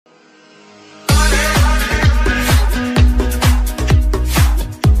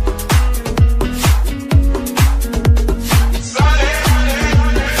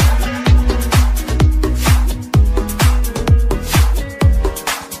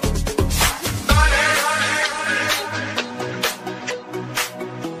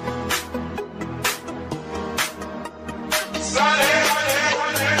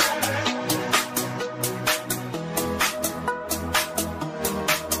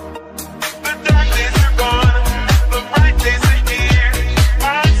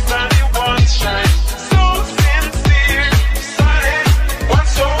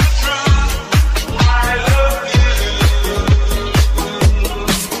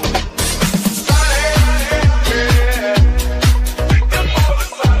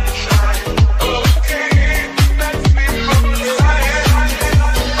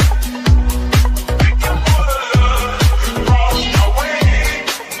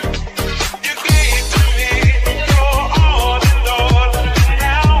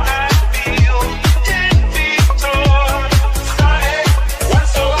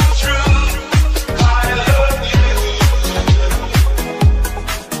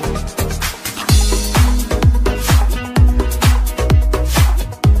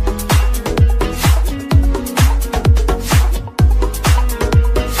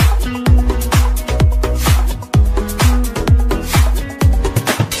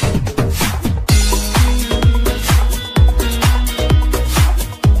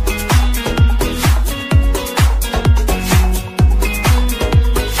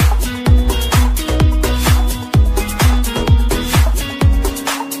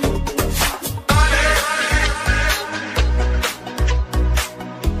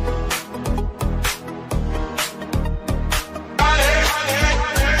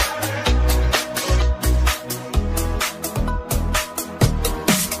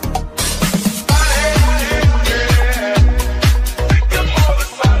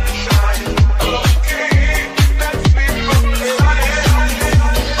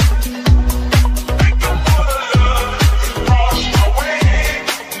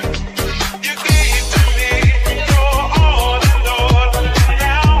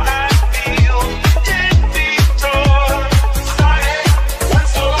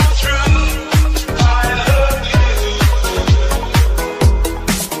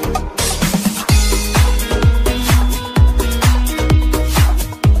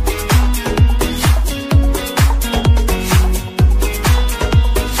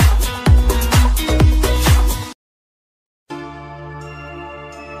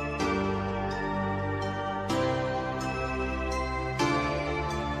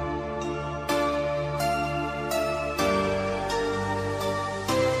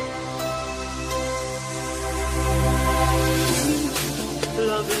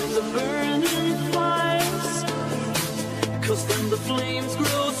in the burning fires, 'cause then the flames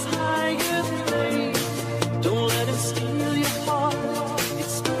grow higher. Don't let him steal your heart.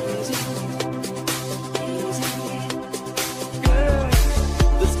 It's easy. Girl,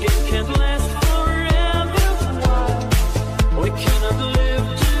 this game can't last forever. Why? We cannot live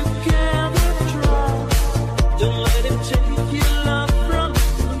together. Try. Don't let him take your love from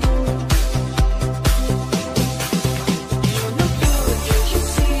you. You're no good, can't you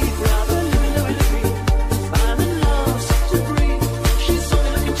see? Rather live free. I'm in love, set to breathe. She's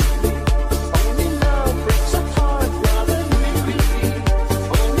only looking to me. Only love breaks our heart. Rather live free.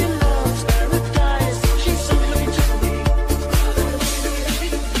 Only love's paradise. She's only looking to me. Rather live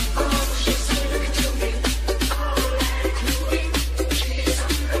free. Oh, she's only looking to me. She's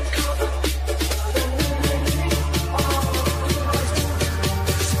undercover.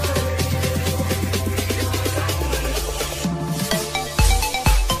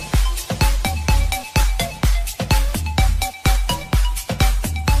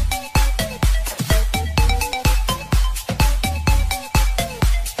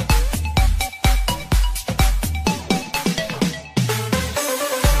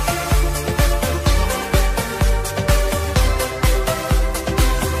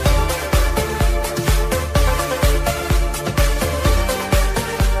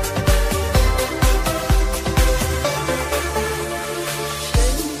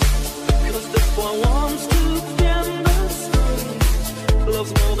 Cause this boy wants to demonstrate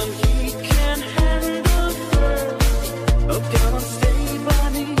love's more than he can handle first. Oh, come on, stay by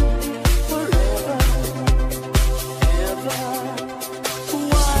me forever, ever.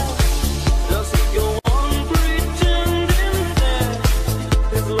 Why does he go on pretending that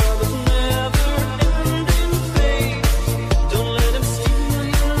his love is never ending, babe? Don't let him steal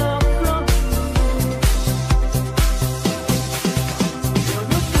your love from you. You're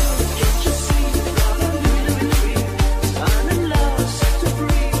no good, can't you see? Rather live free. I'm in love, set to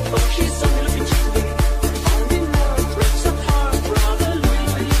breathe. Oh, she's only looking to me. Only love breaks our heart. Rather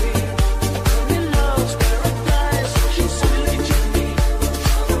live free. Only love's paradise. She's only looking to me.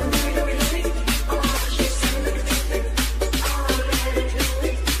 Only love free. Oh, she's only looking to me. Only love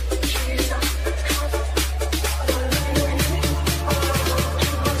free. She's undercover.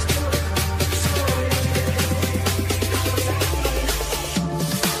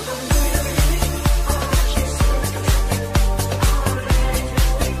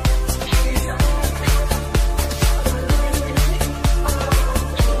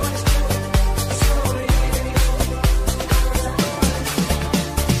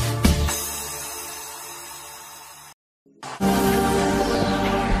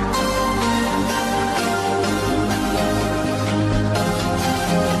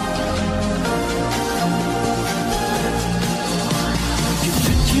 You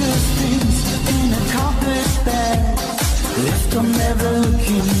put your things in a carpet bag, left them never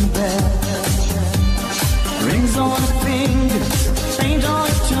looking back. Rings on your fingers, paint on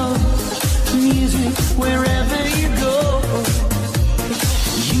your toes, music wherever you go.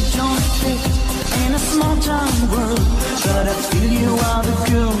 You don't fit in a small town world, but I feel you are the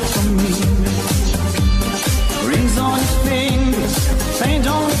girl for me. Rings on your fingers, paint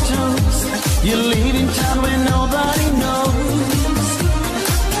on your toes, you live in town where nobody knows.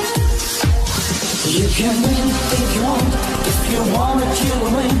 You can win if you want, if you want it you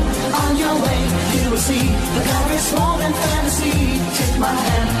will win. On your way you will see that life is more than fantasy. Take my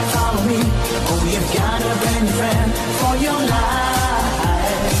hand, follow me. Oh, you've got a brand new friend for your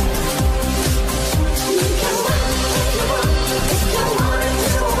life. You can win if you want, if you want it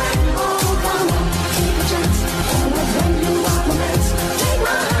you will win. Oh, come on, take a chance. Oh, when you want romance, take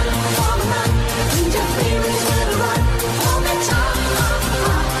my hand, follow mine. Lead your feelings with a ride. Hold me tight.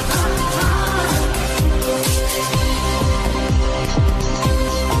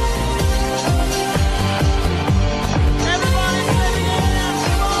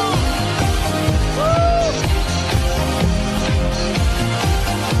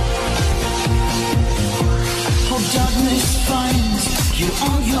 Darkness finds you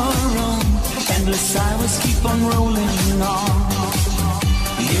on your own. Endless hours keep on rolling on.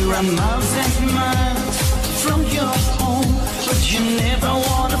 You are miles and miles from your home, but you never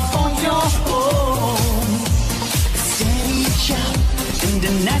wanna find your home. Steady child and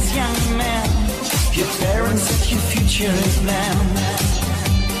a nice young man. Your parents said your future is planned.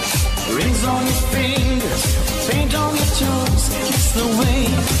 Rings on your fingers, paint on your toes. It's the way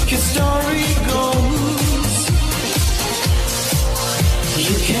your story goes.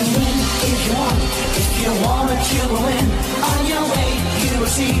 You can win if you want, if you want it you will win. On your way you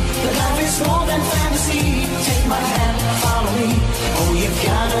will see that life is more than fantasy. Take my hand, follow me. Oh, you've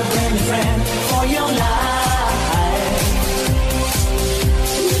got a any friend for your life.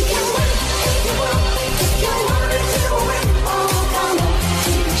 You can win if you want, if you wanted to win. Oh, come on,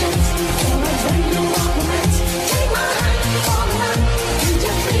 take a chance for a brand new romance. Take my hand for the night,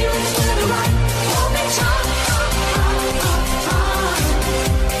 interference with the right. Hold me tight,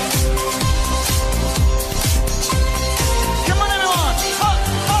 Come on, everyone! Hot,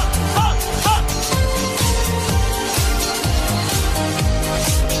 hot, hot, hot!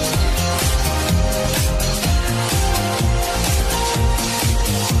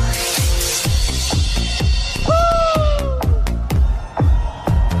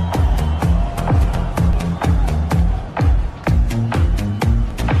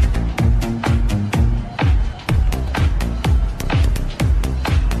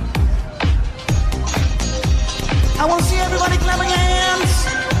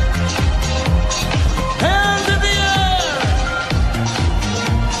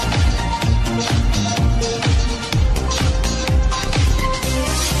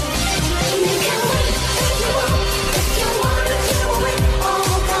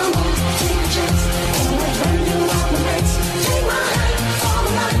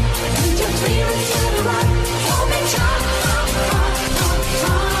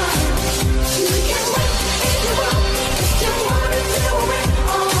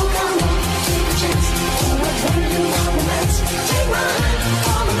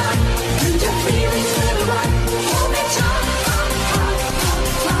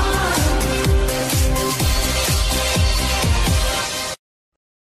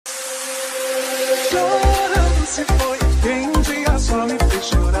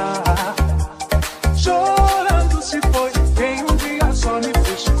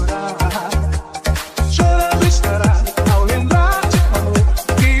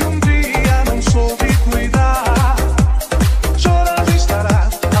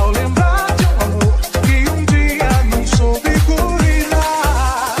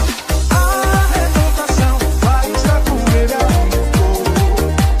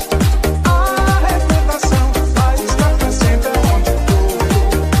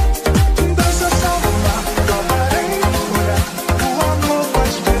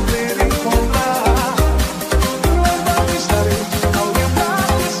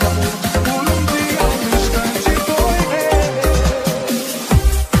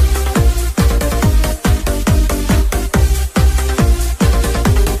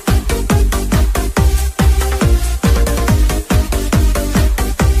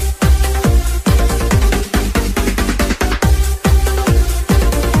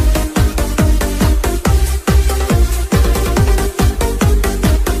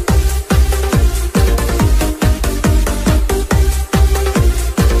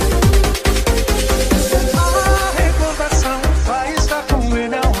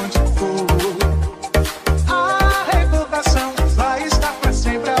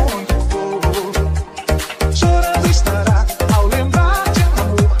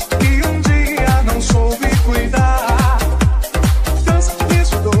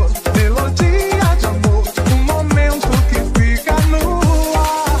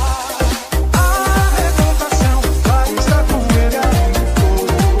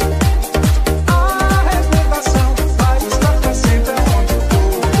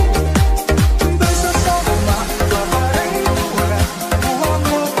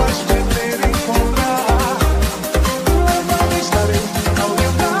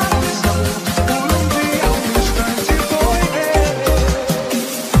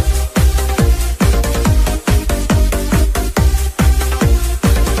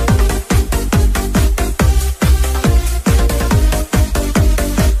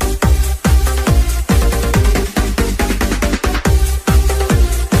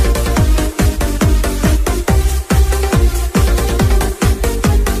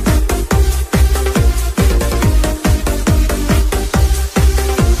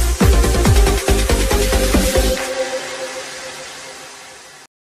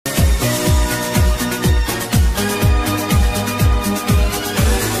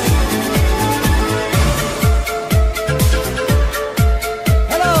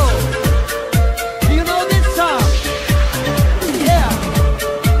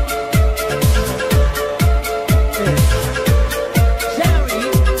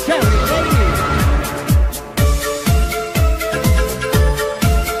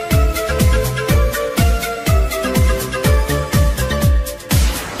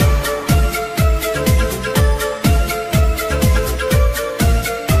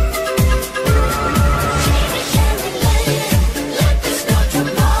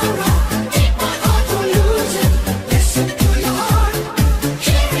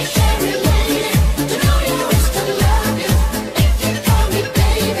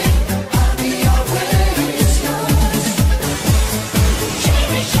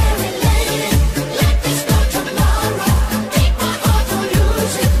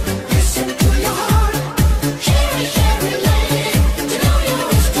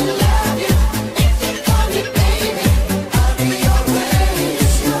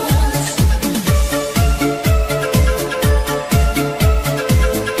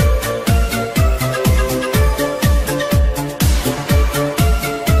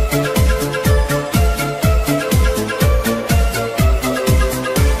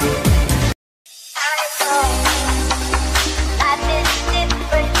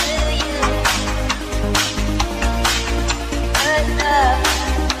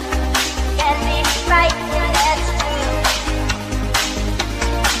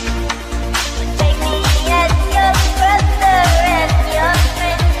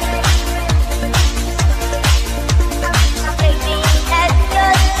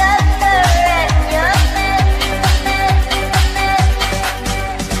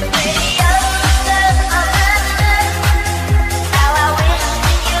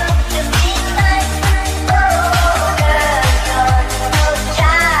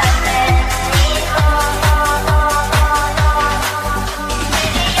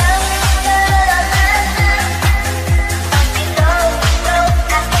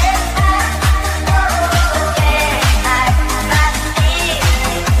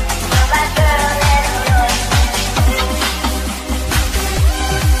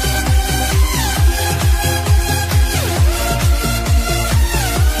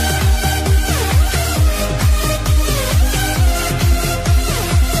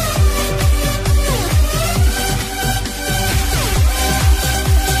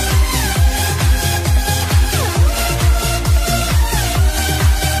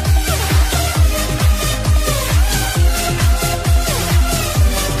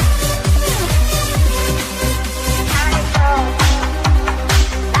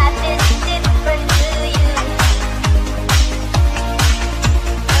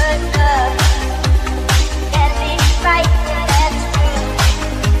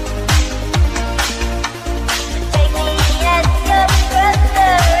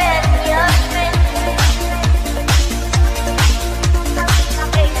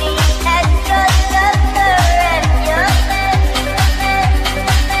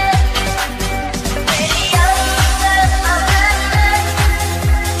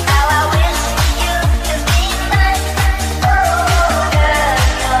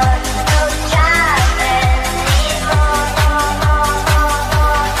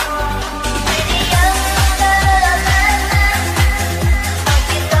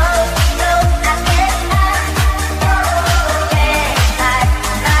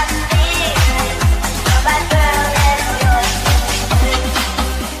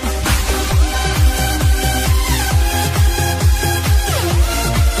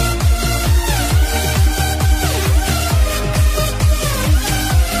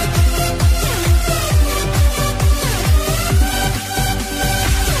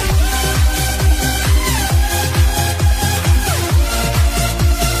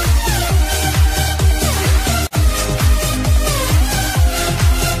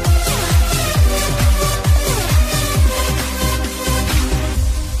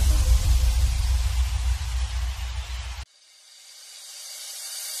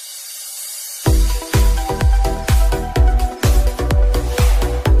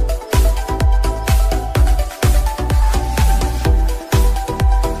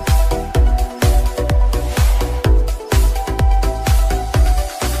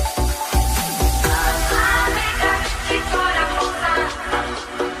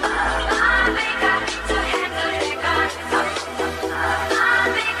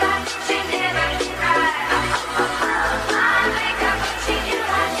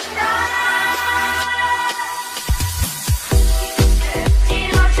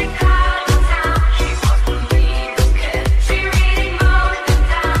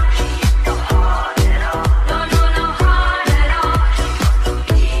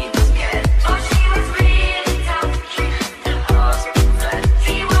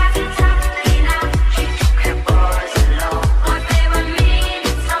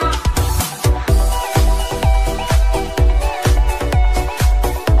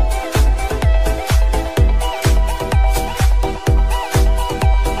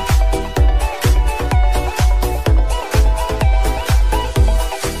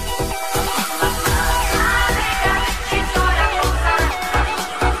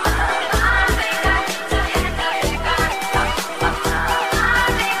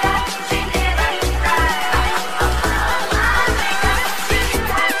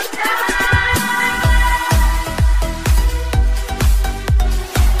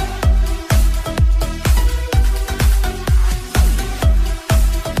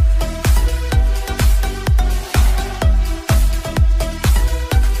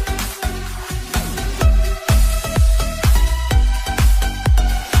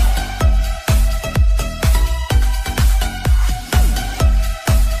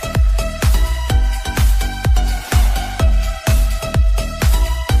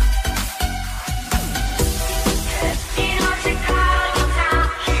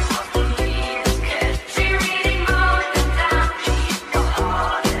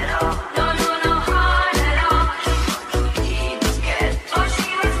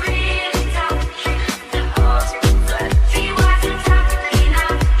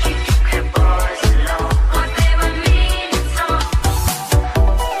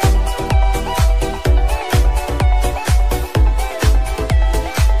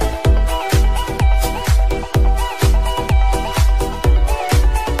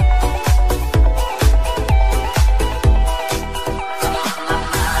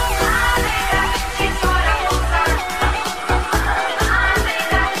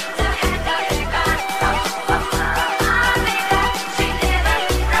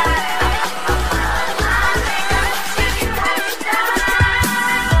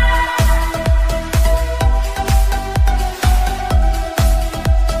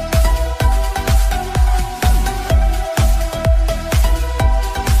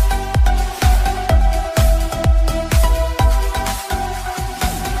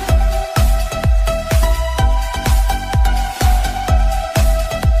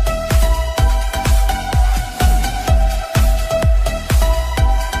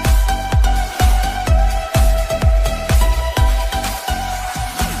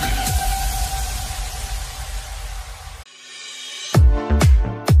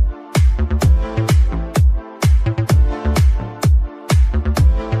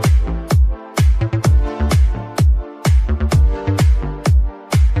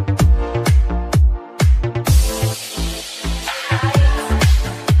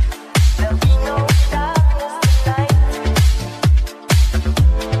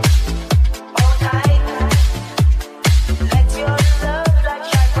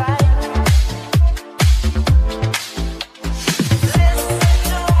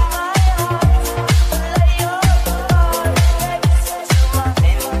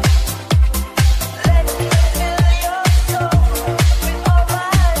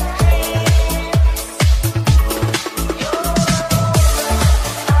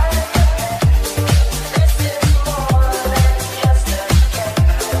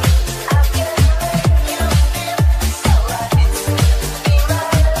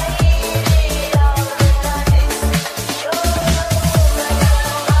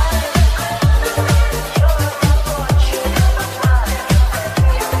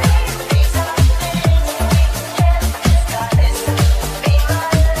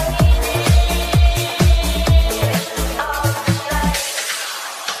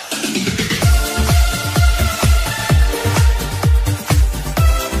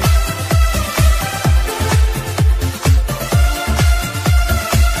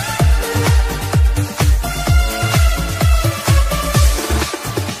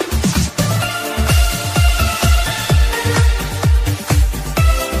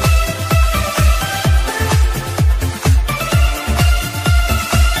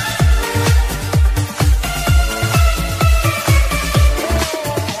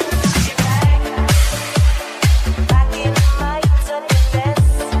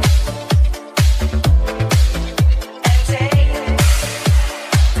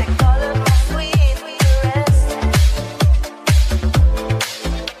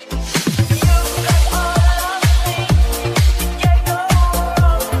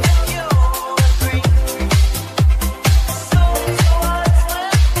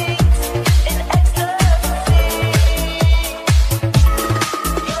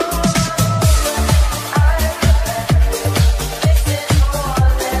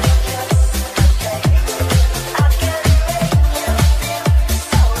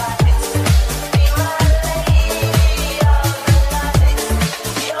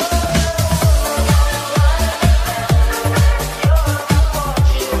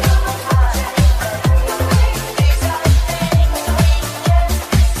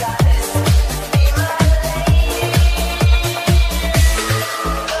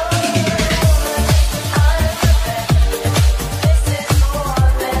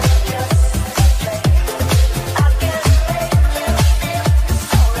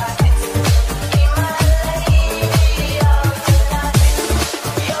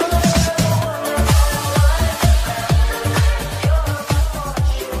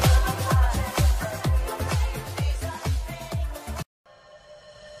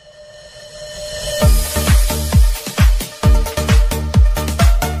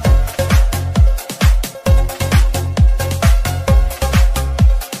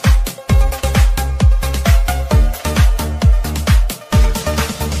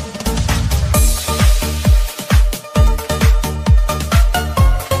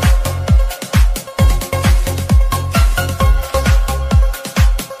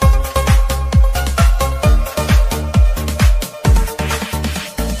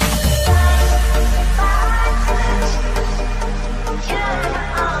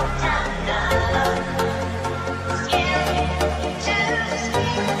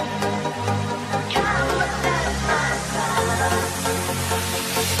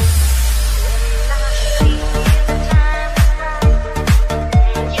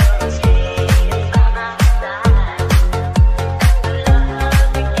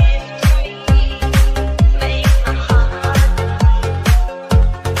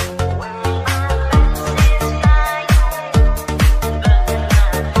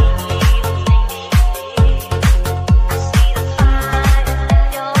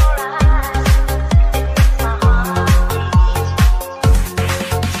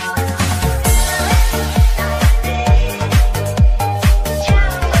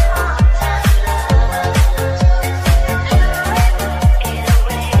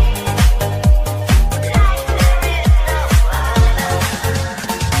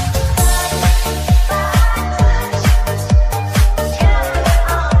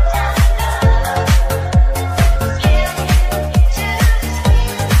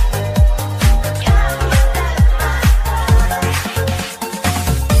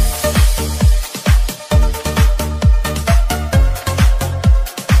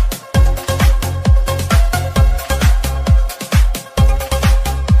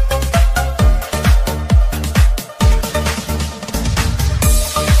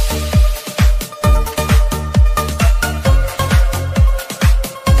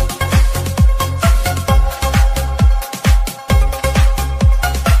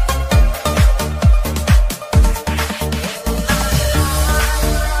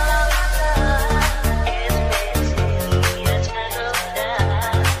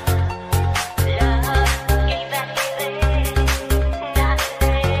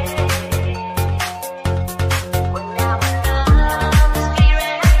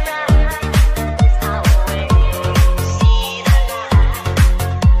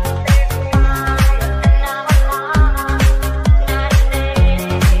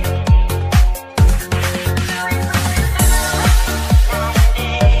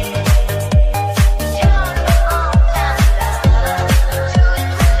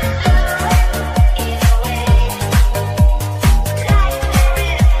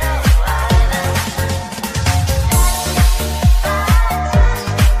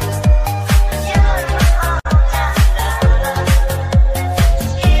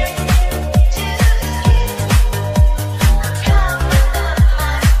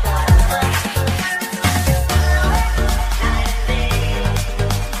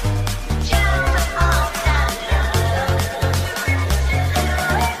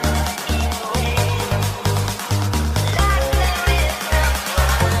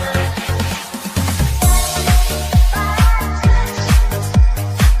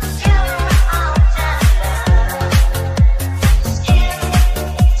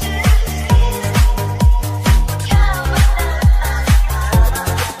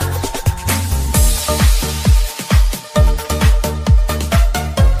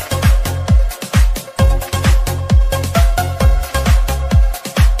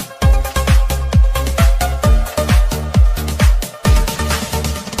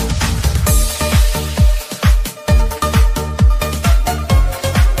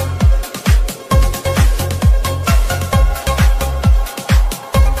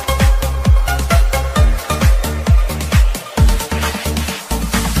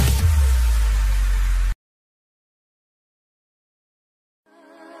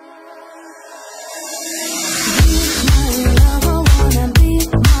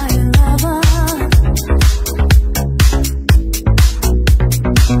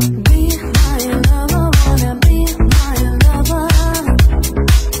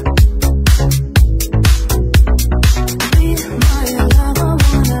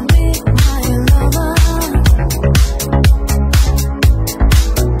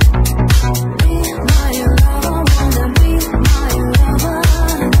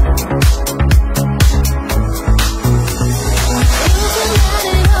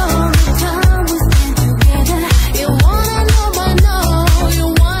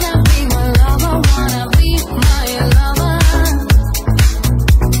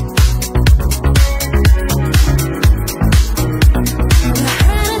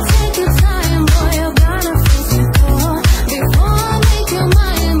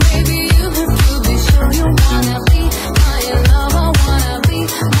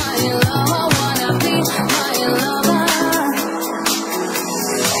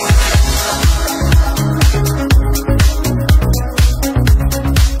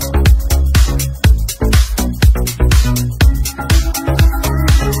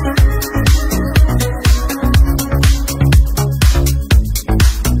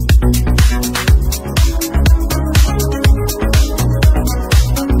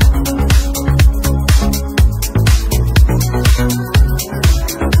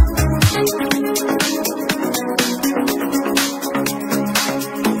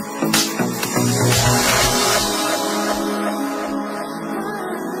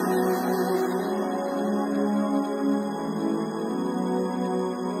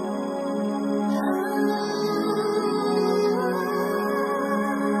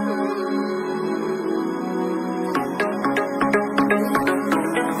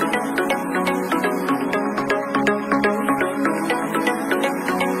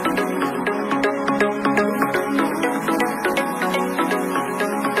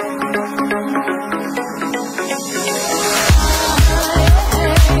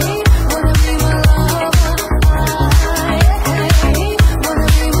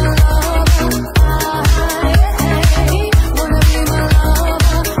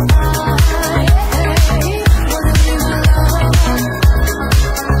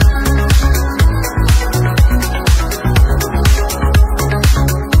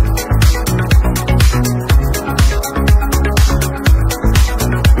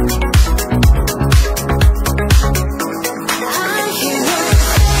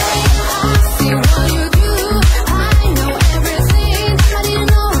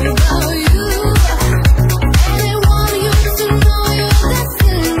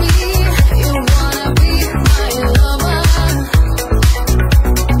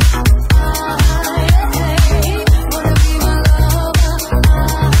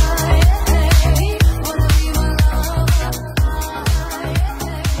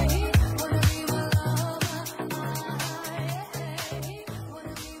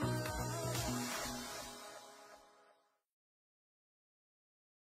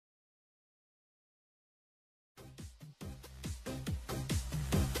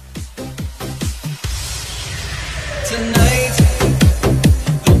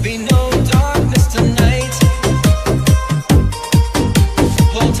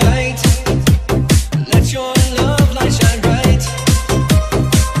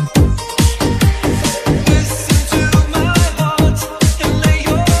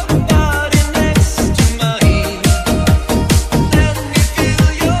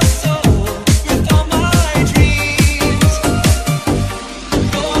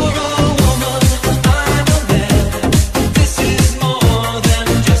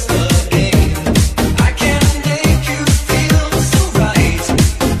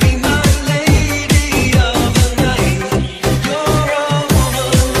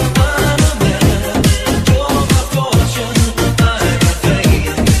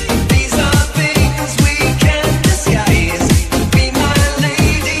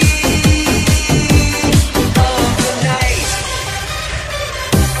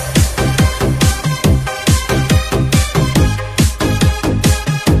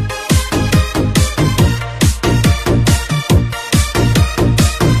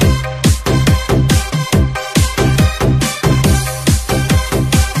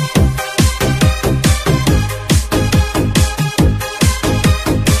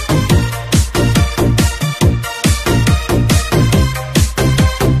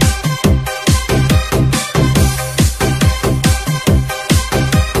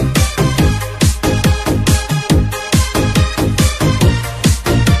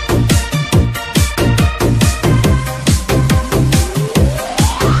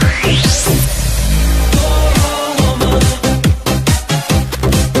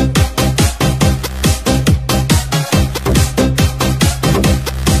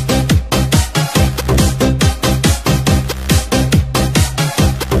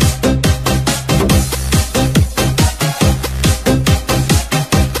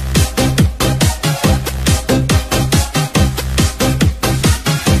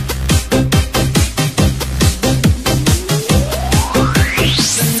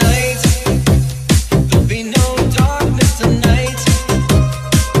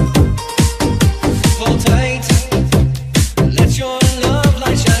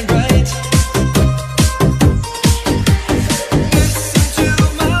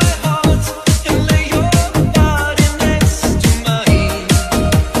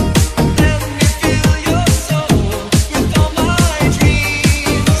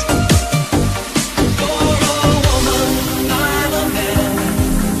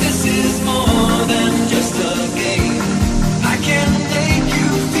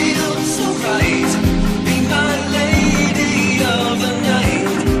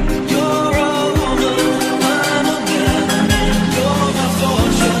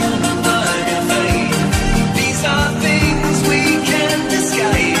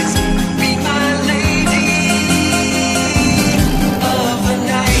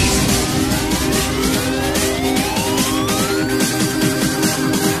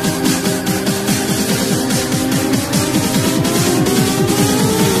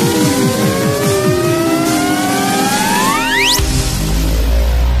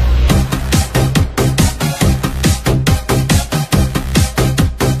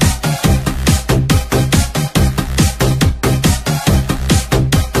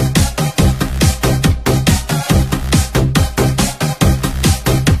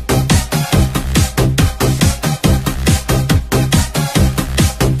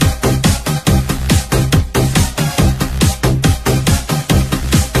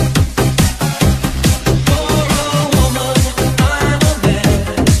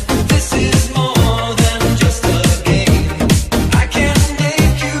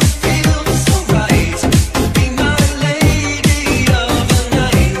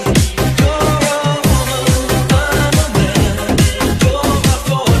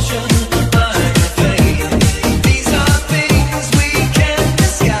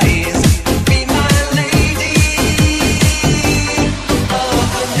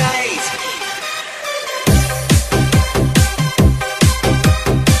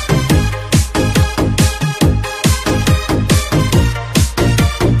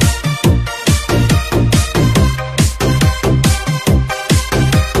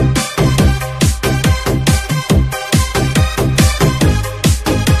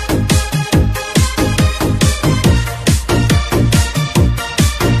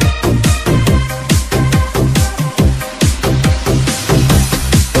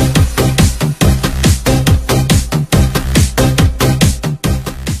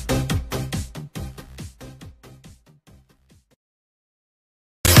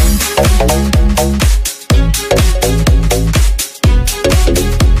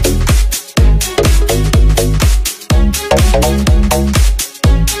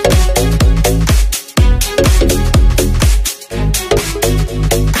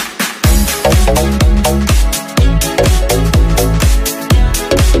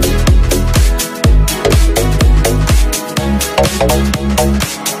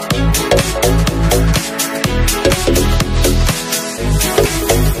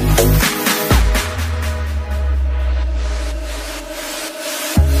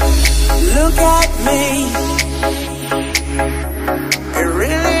 me. It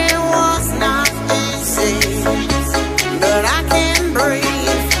really was not easy, but I can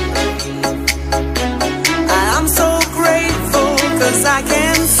breathe. I'm so grateful 'cause I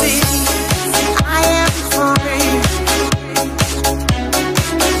can see I am free.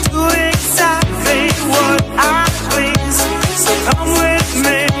 Do exactly what I please. So come with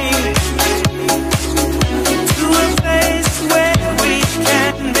me to a place where we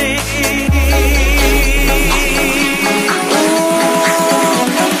can be.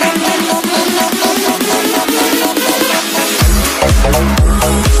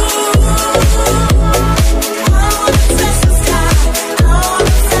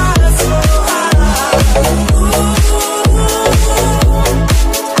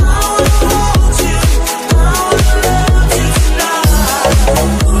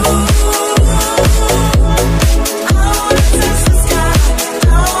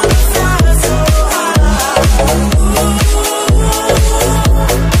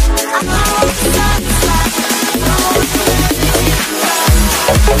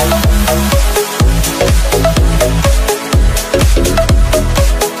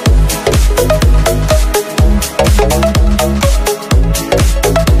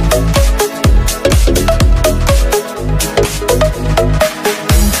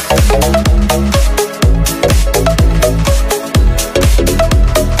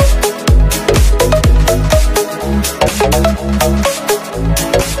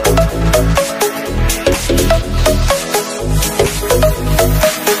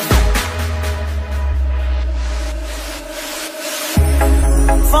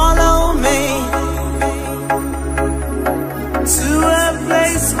 Follow me to a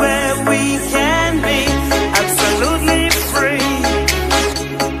place where we can be absolutely free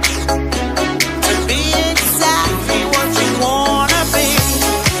to be exactly what you wanna be,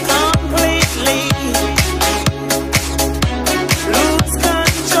 completely lose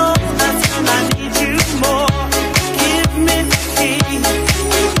control. That's when I need you more. Give me the key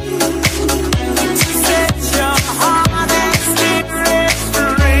to set your heart and spirit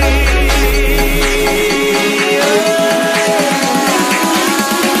free.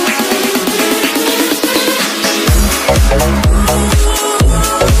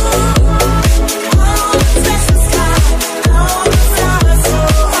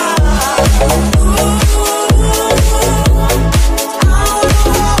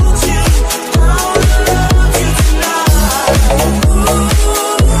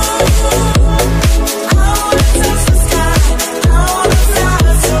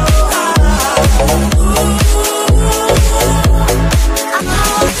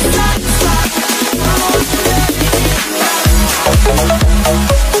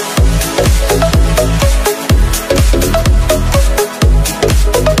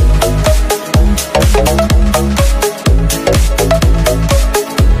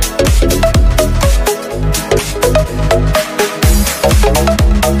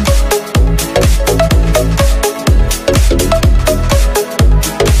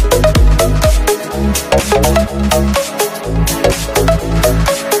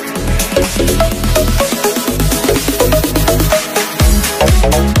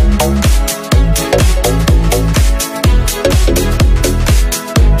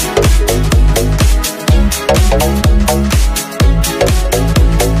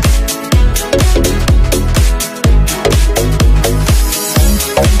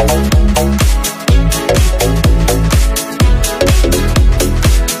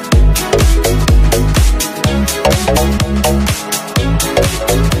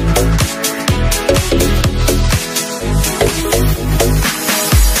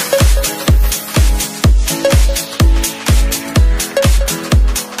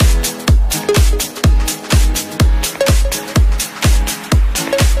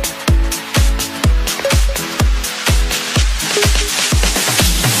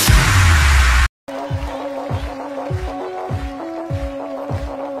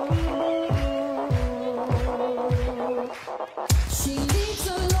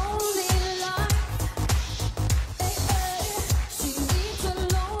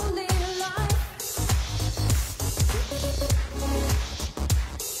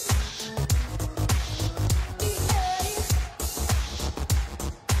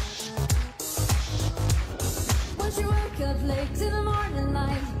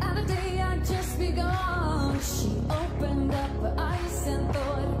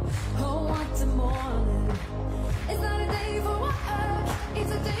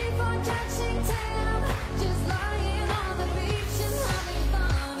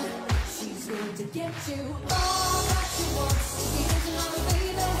 get you all that she wants. She is another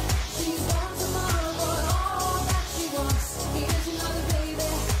baby. She's gone tomorrow.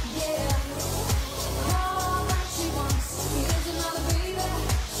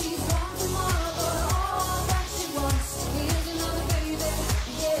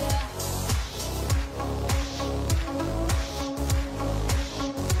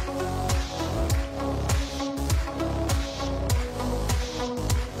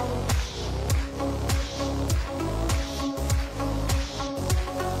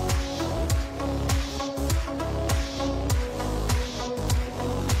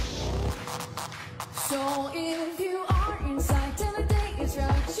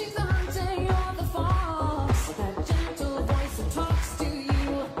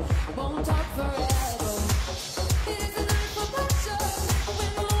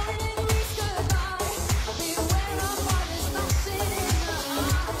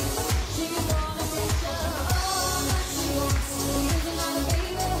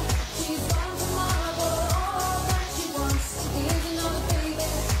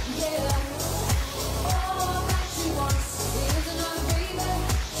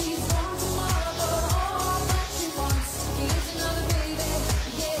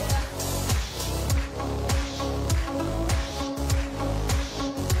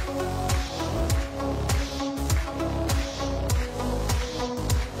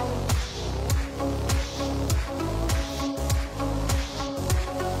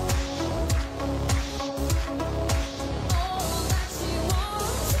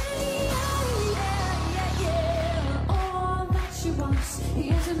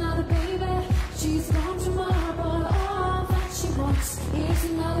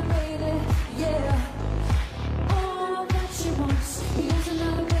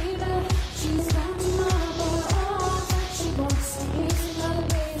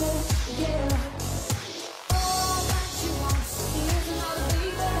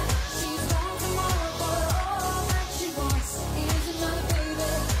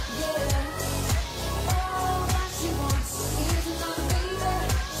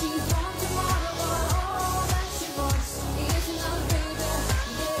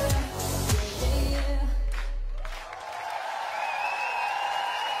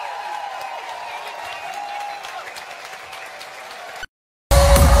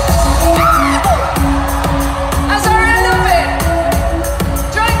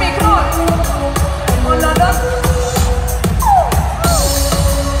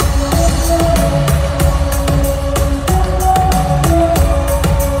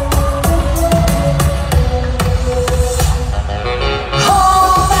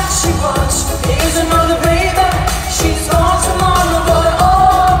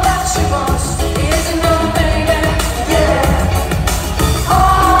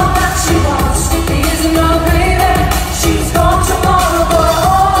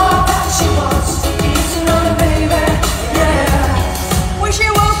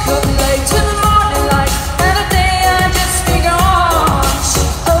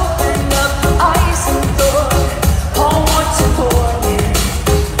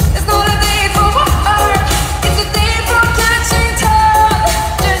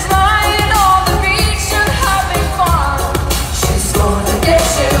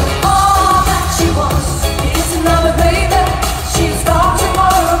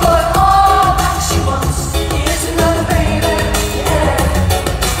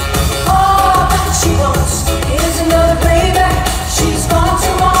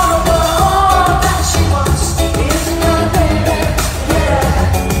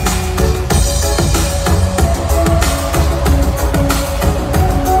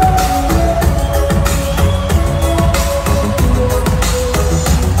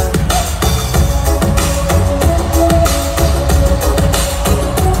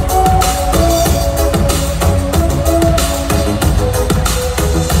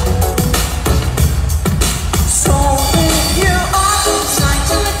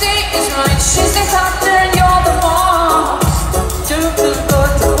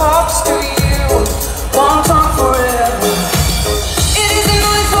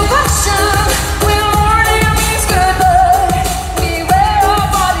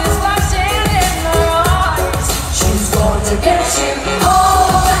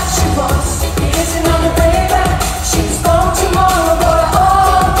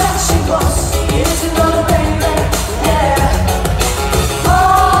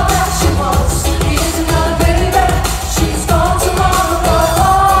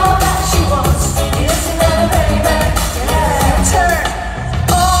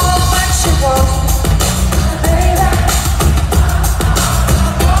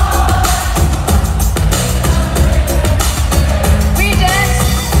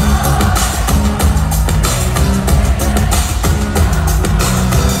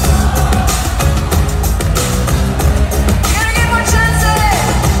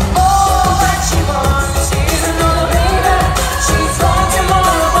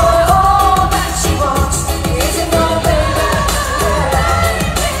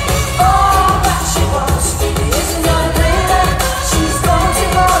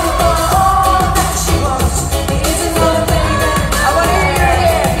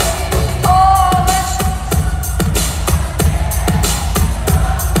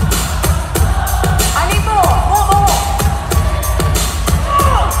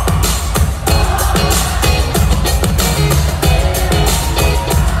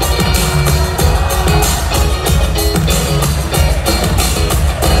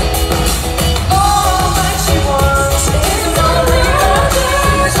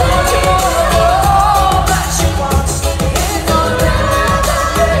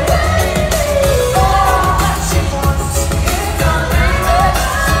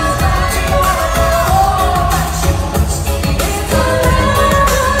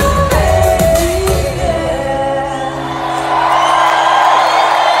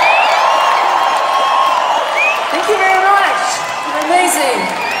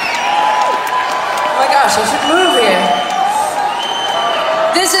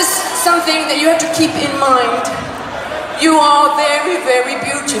 something that you have to keep in mind. You are very, very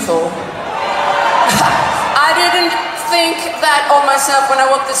beautiful. I didn't think that of myself when I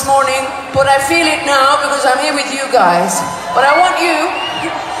woke this morning, but I feel it now because I'm here with you guys. But I want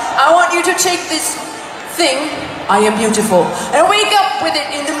you to take this thing I am beautiful. And wake up with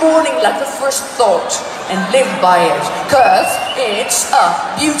it in the morning like the first thought and live by it, cause it's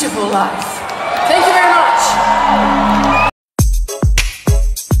a beautiful life. Thank you very much.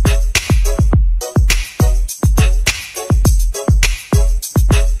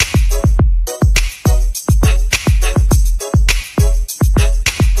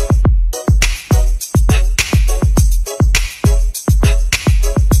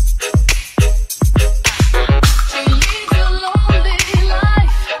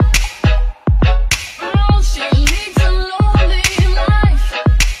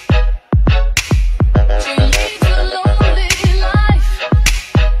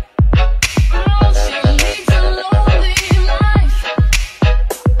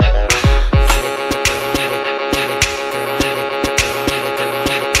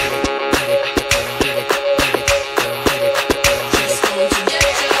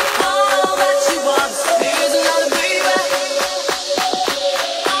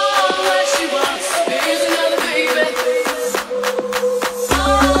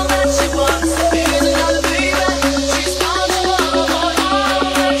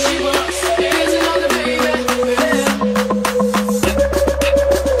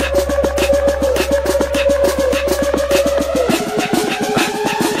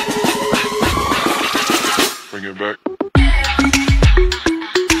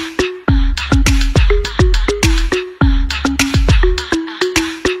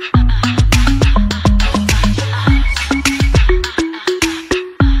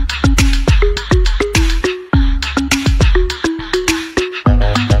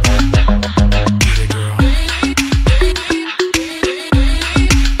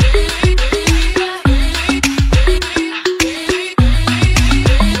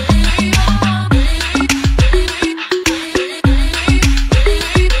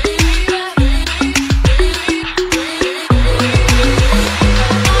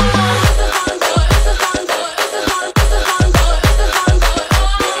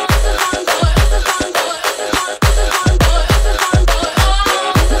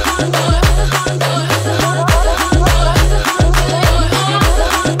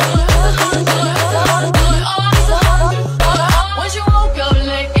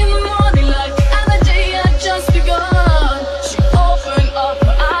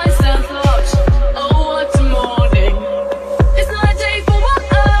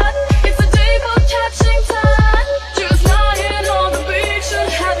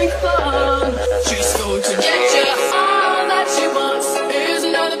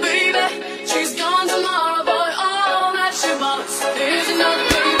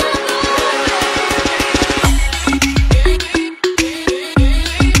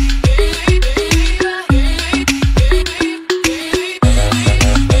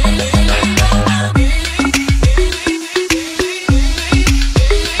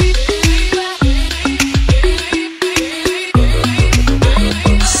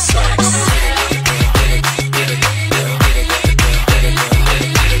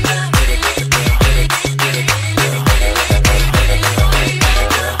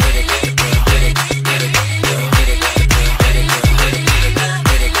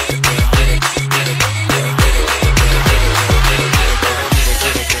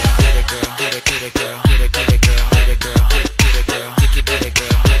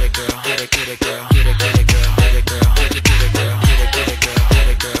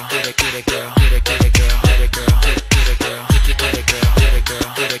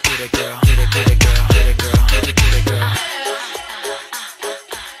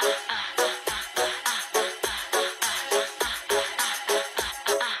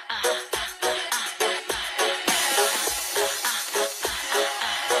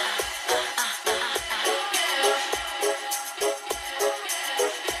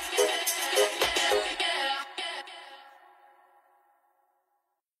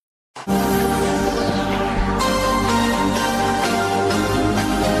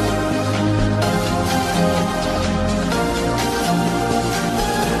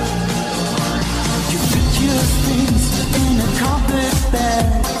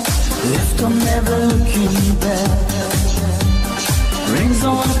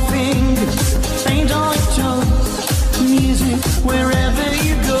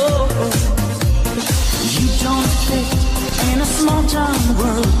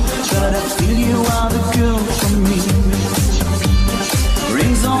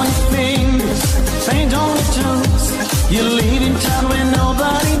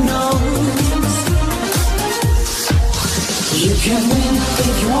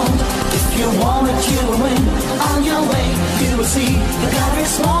 See, the God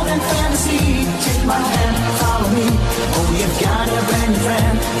is more than fantasy. Take my my hand, follow me. Oh, you've got a brand new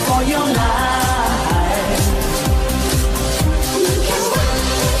friend for your life. You can run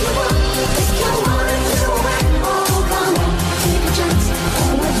if you want, if you want to do it. Oh, come on, take a chance.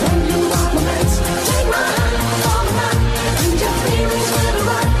 Always when you want romance. Take my hand, follow mine, and your feelings will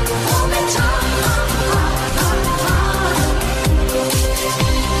arrive. Hold me tight.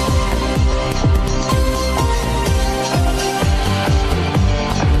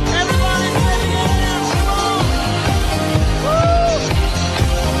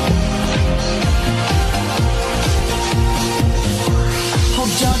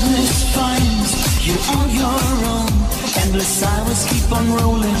 Darkness finds you on your own. Endless hours keep on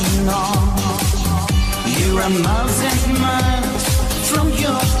rolling on. You are miles and miles from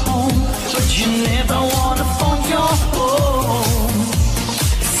your home, but you never wanna phone your home.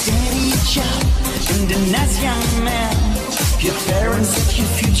 Steady job and a nice young man. Your parents set your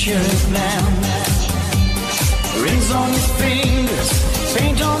future plan. Rings on your fingers,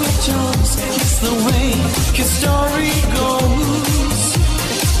 paint on your toes. It's the way your story goes.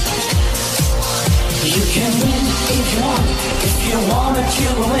 You can win if you want, if you want it, you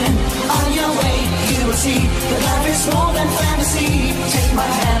will win. On your way, you will see that life is more than fantasy. Take my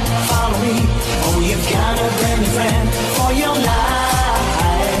hand, follow me. Oh, you've got a brand new friend for your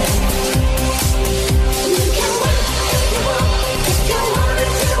life. You can win if you want, if you want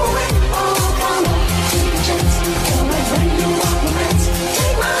it, you will win. Oh, come on, take a chance. Tell my friend you want romance.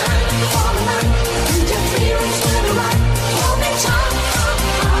 Take my hand, follow mine, and your feelings will arrive. Hold me tight.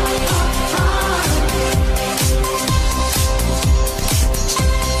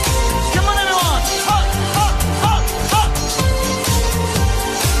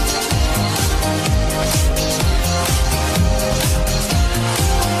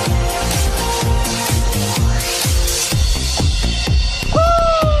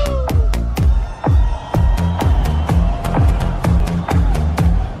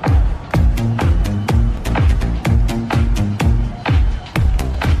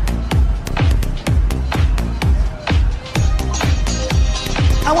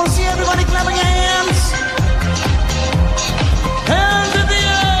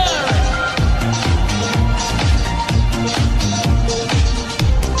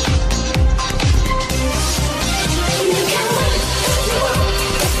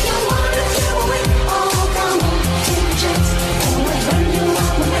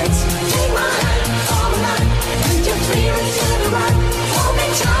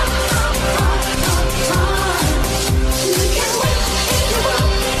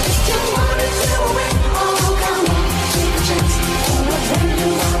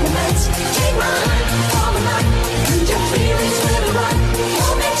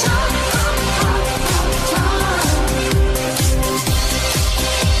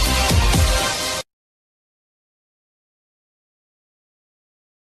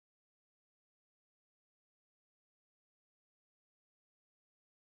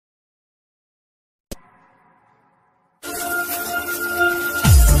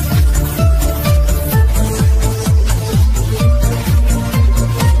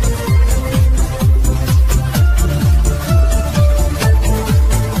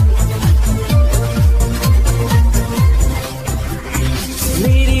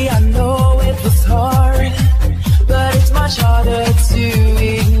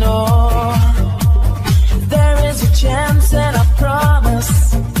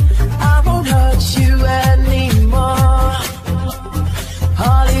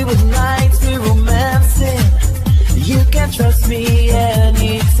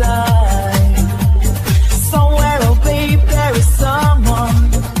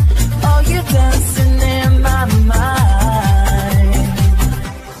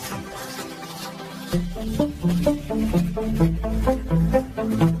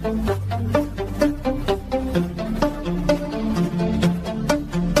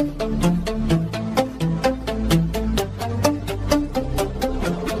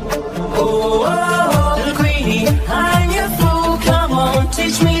 Little Queenie, I'm your fool, come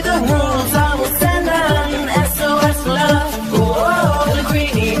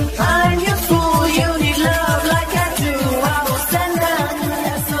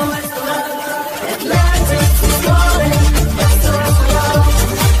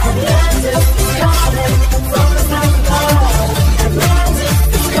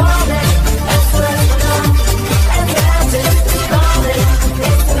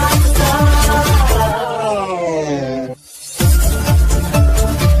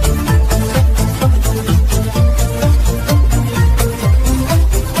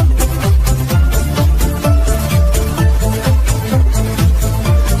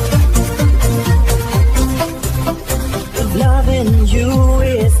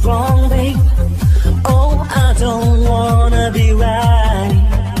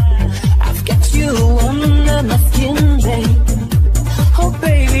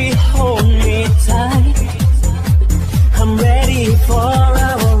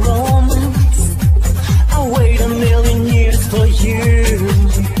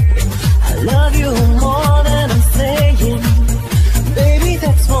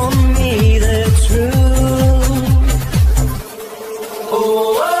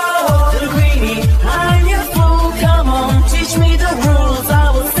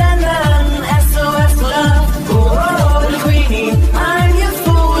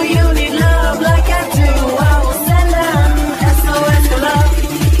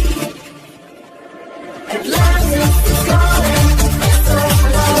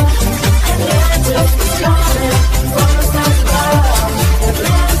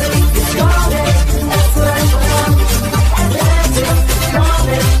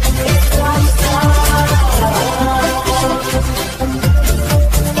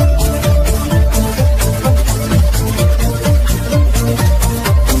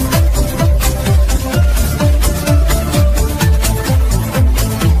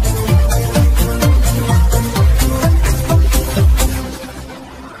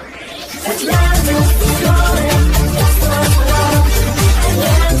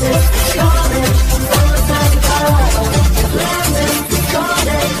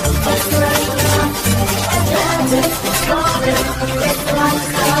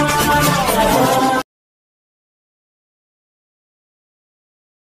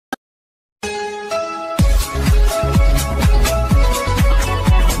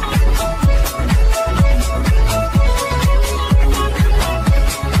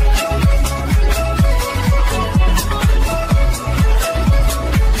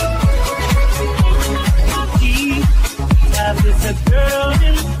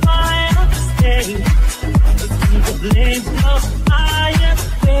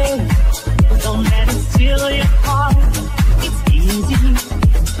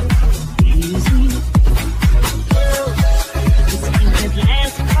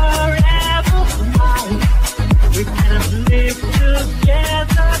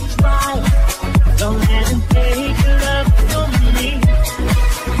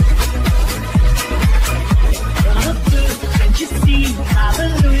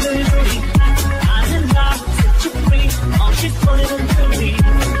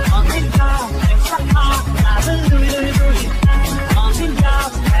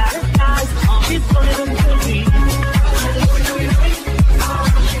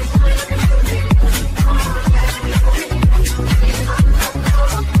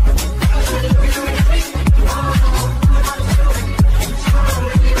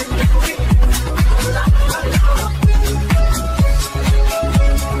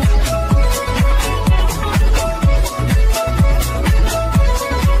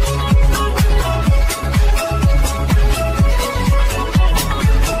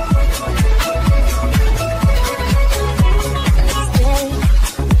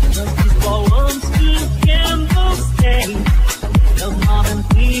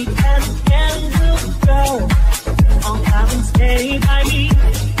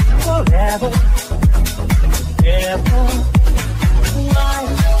never, ever. Why?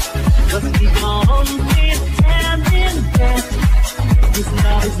 Just keep on pretending that this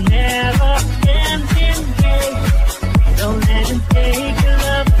love is never ending. Don't let him take your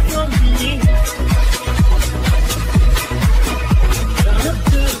love from me.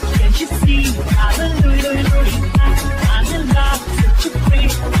 Can't you see? Hallelujah, I'm in love, set you free.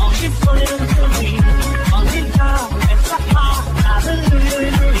 All she's falling to me. All in love, it's a heart.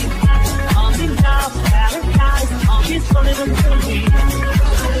 Hallelujah, all in love, paradise. All she's falling to me.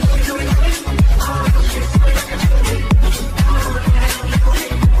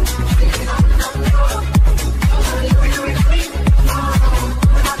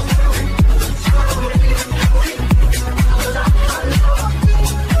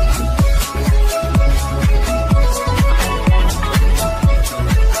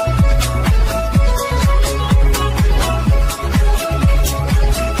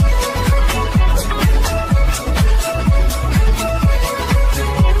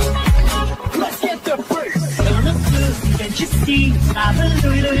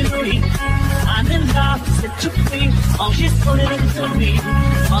 I'm in love, set you free. All she's falling into me.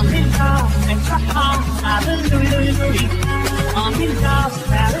 I'm in love, and try hard. Hallelujah. I'm in love,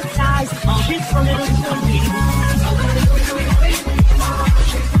 paradise. All she's falling into me.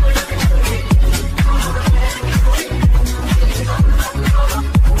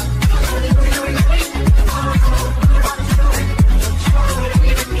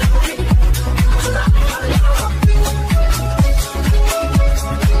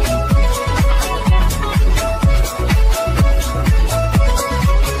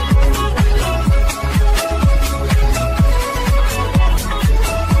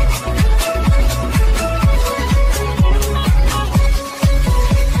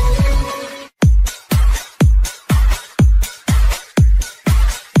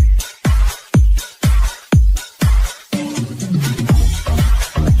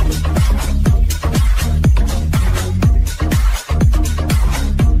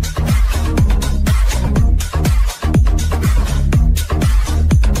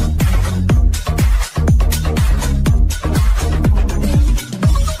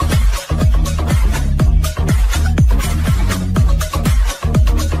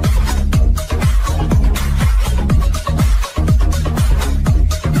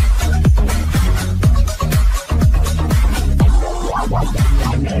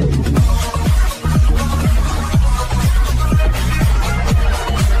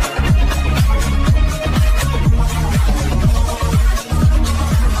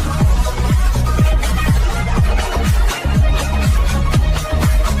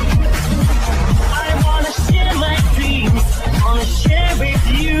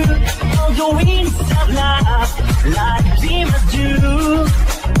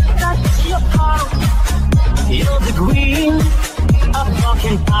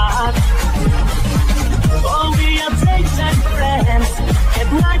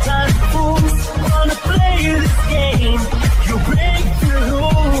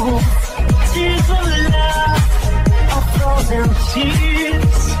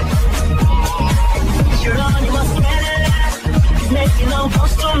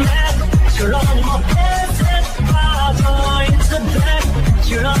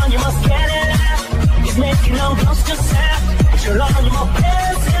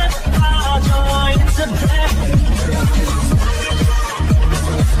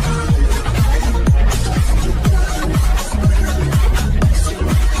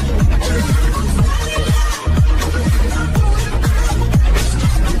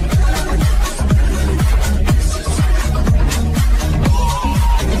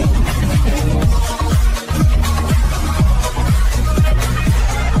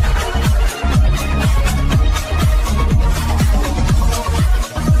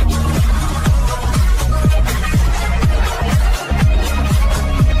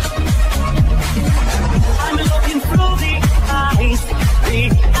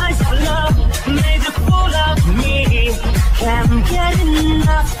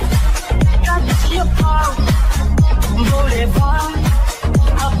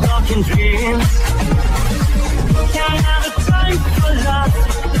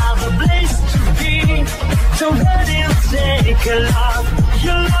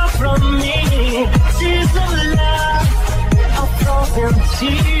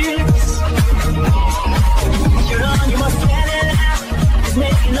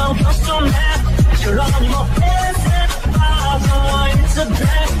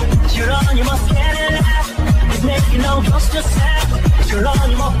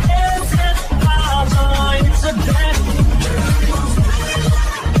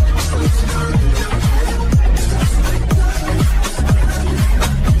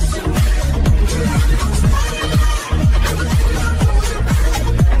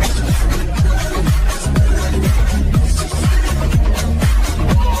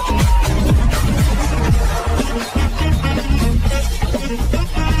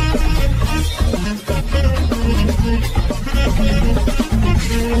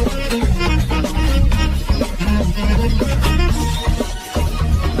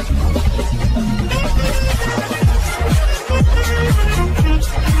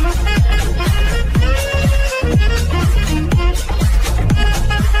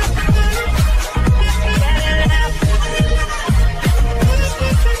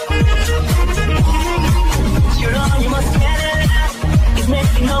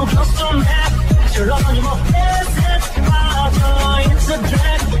 no close to map. You're on your mouth, it's a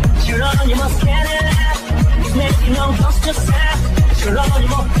drag. You're on your mouth, get it out. Making no close to sap. You're on your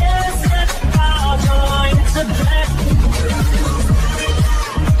mouth, it's a drag.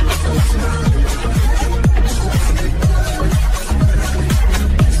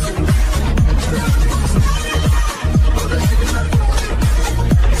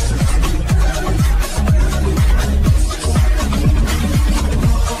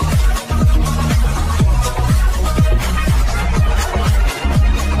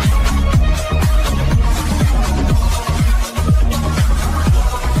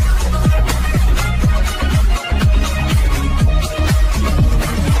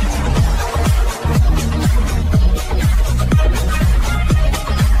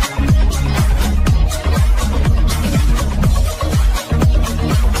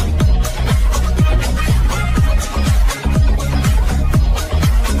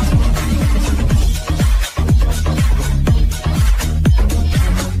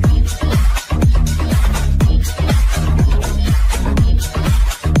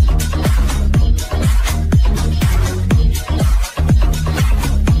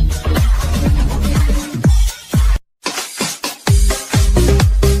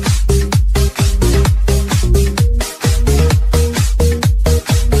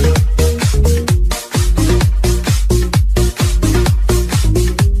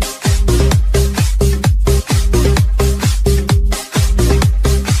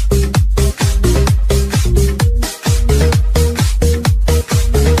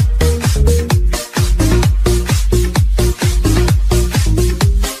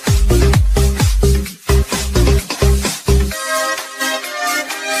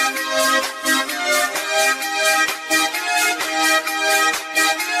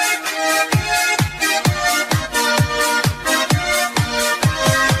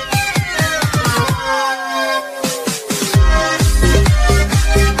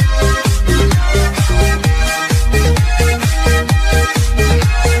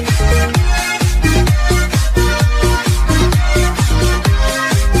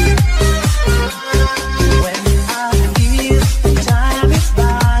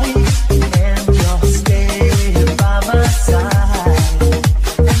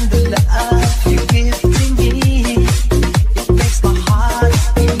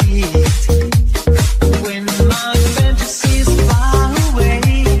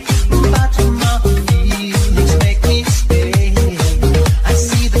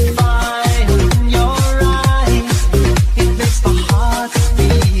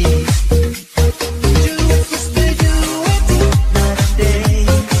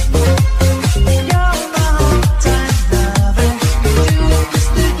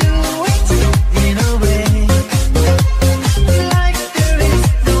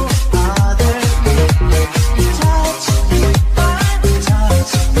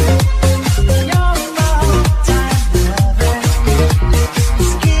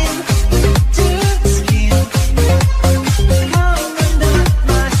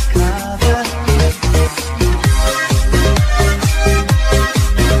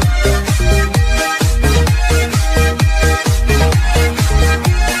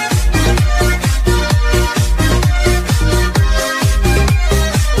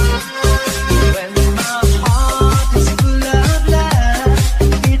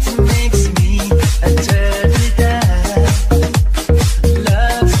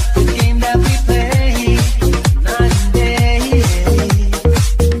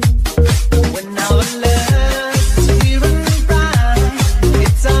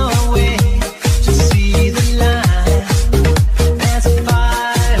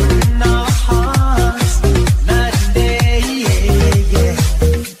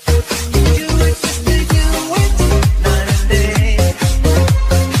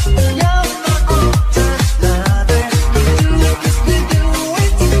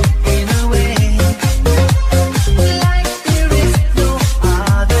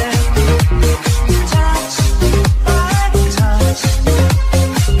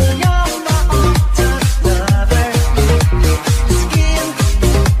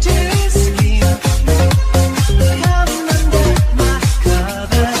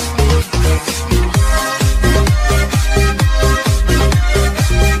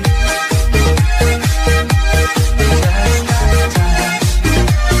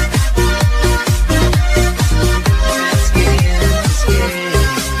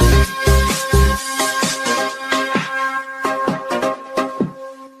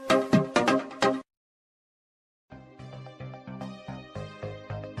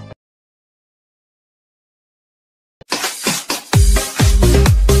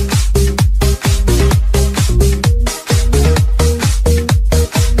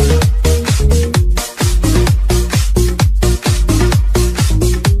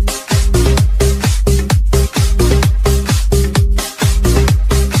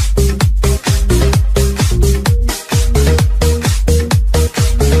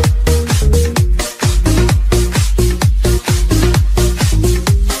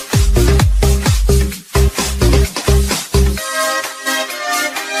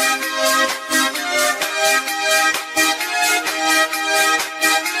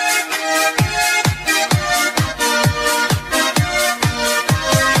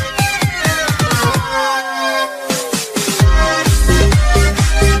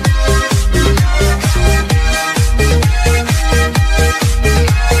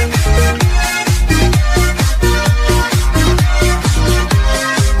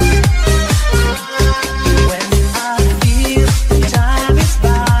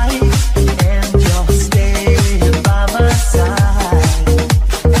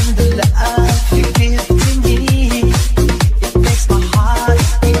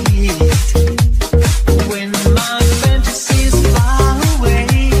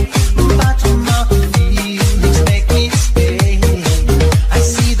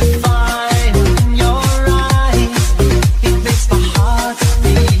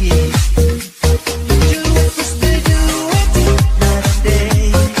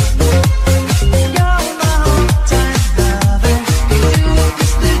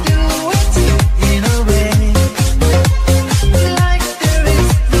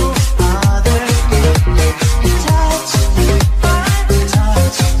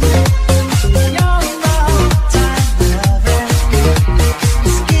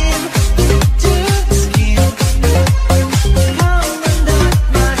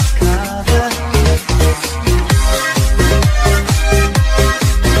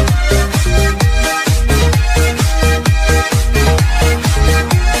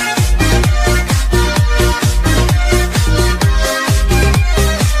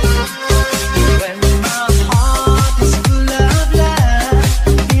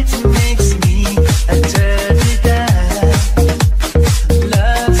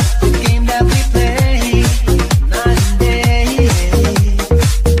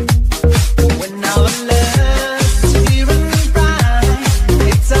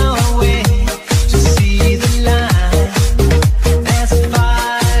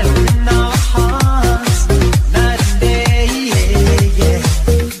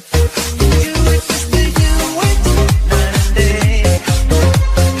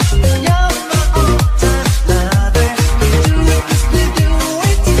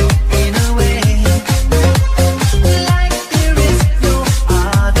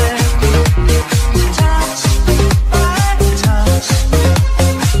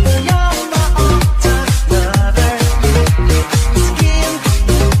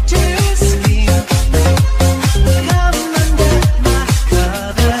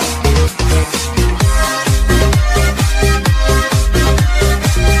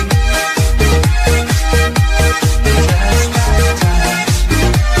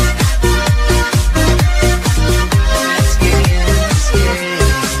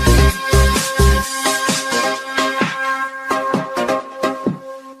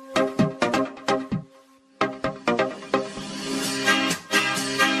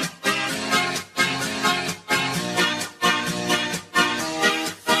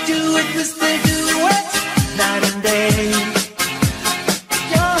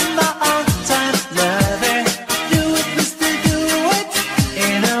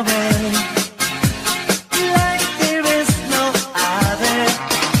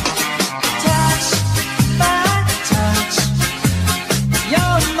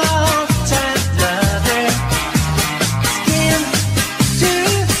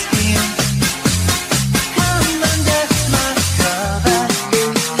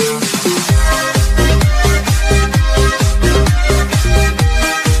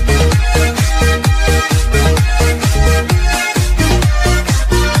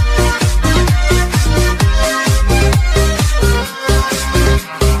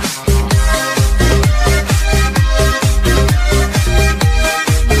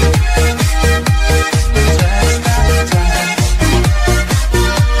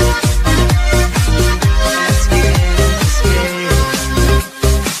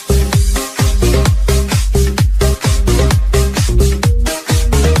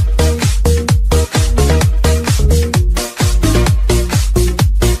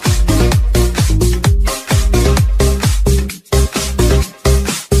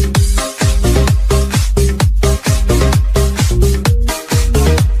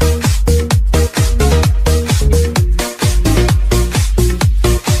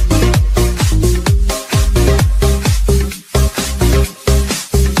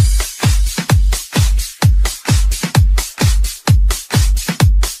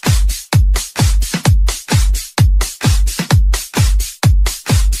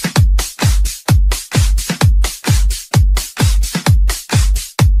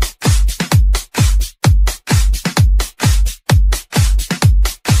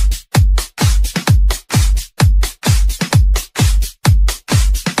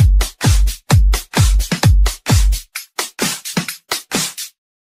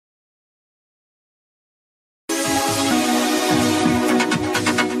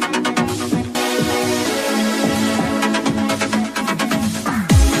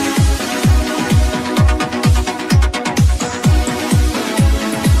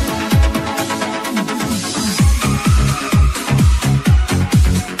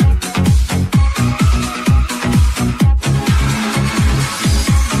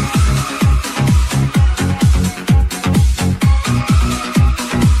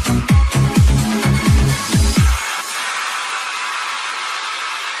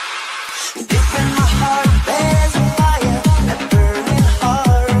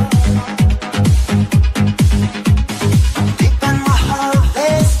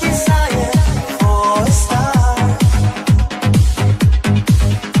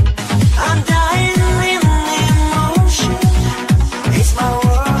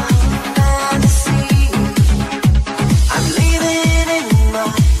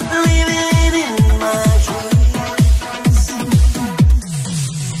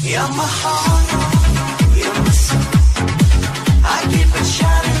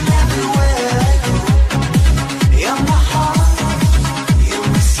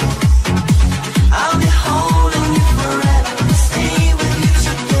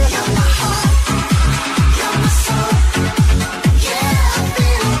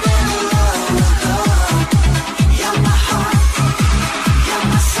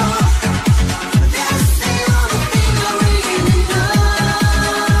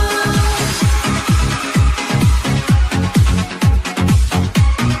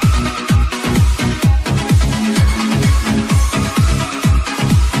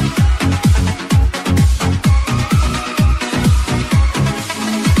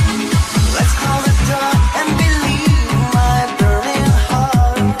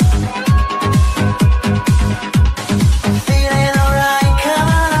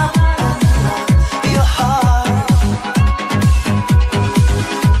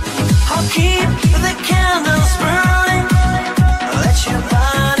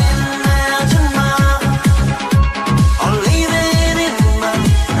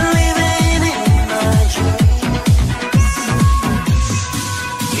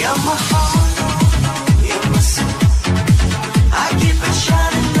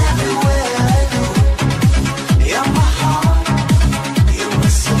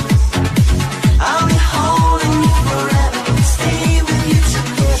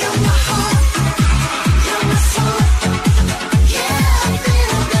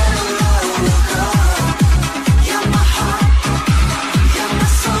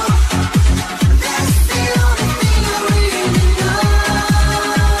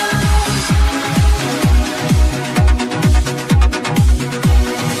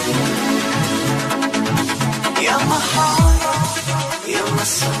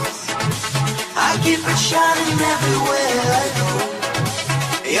 I keep it shining everywhere I go.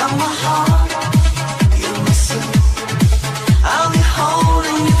 You're my heart, you're my soul. I'll be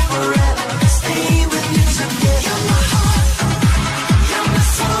holding you forever, stay with you together. You're my heart, you're my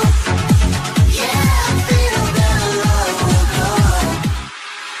soul. Yeah, I feel that love will grow.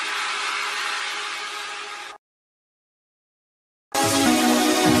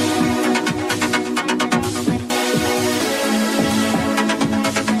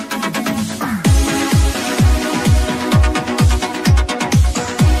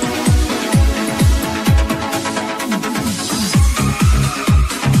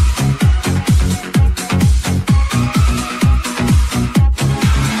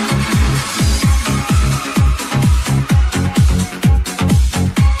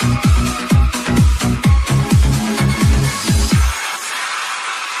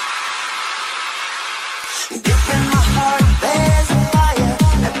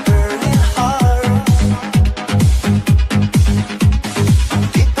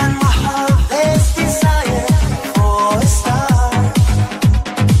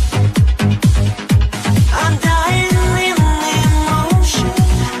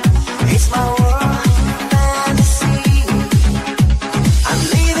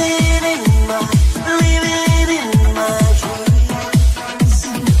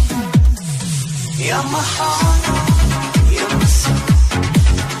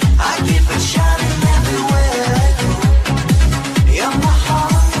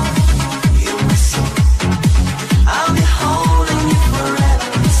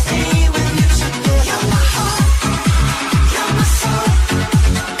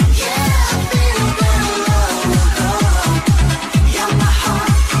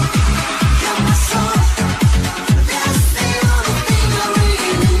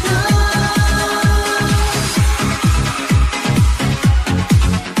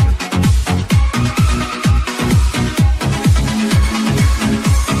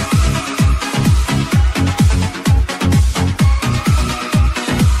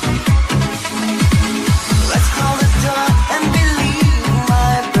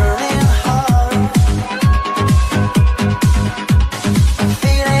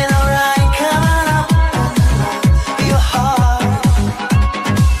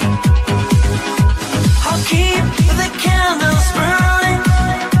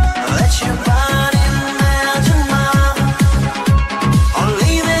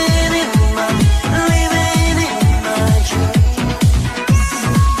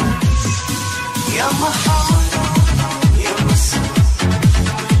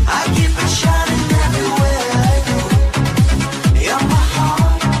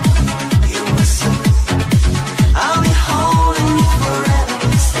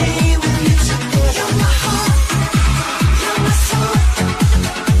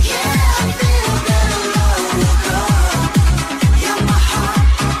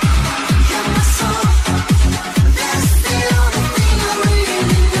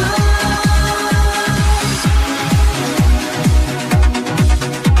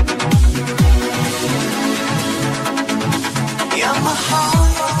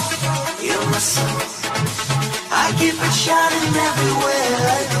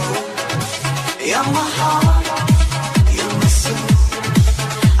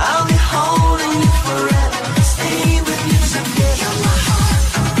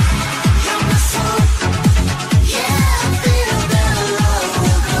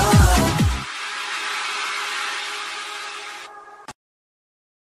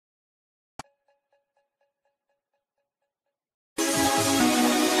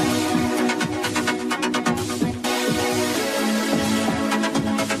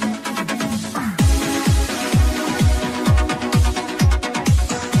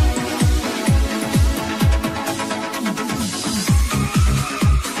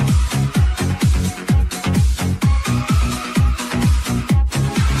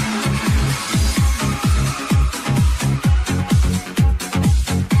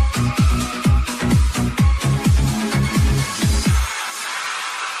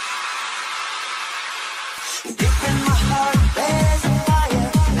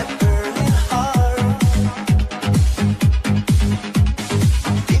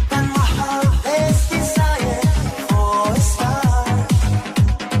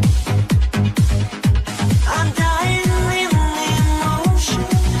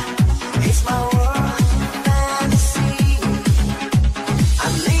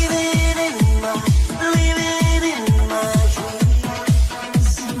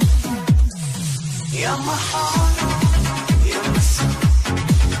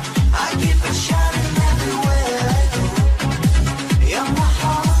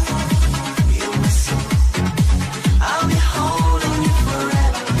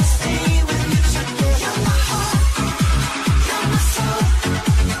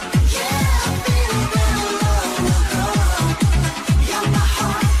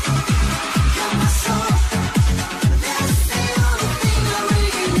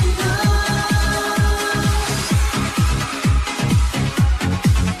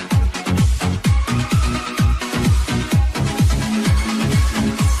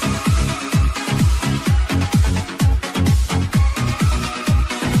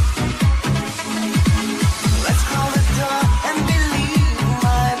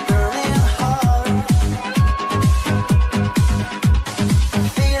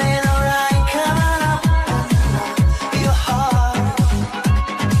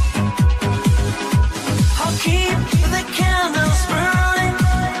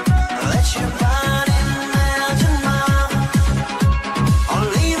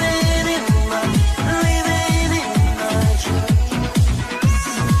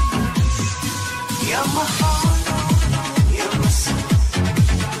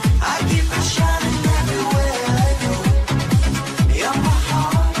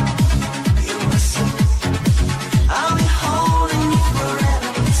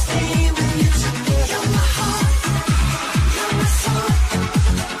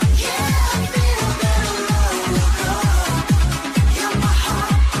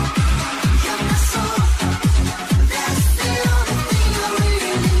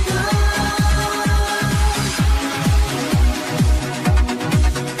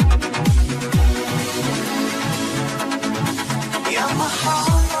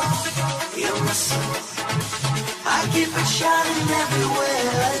 I keep it shining everywhere.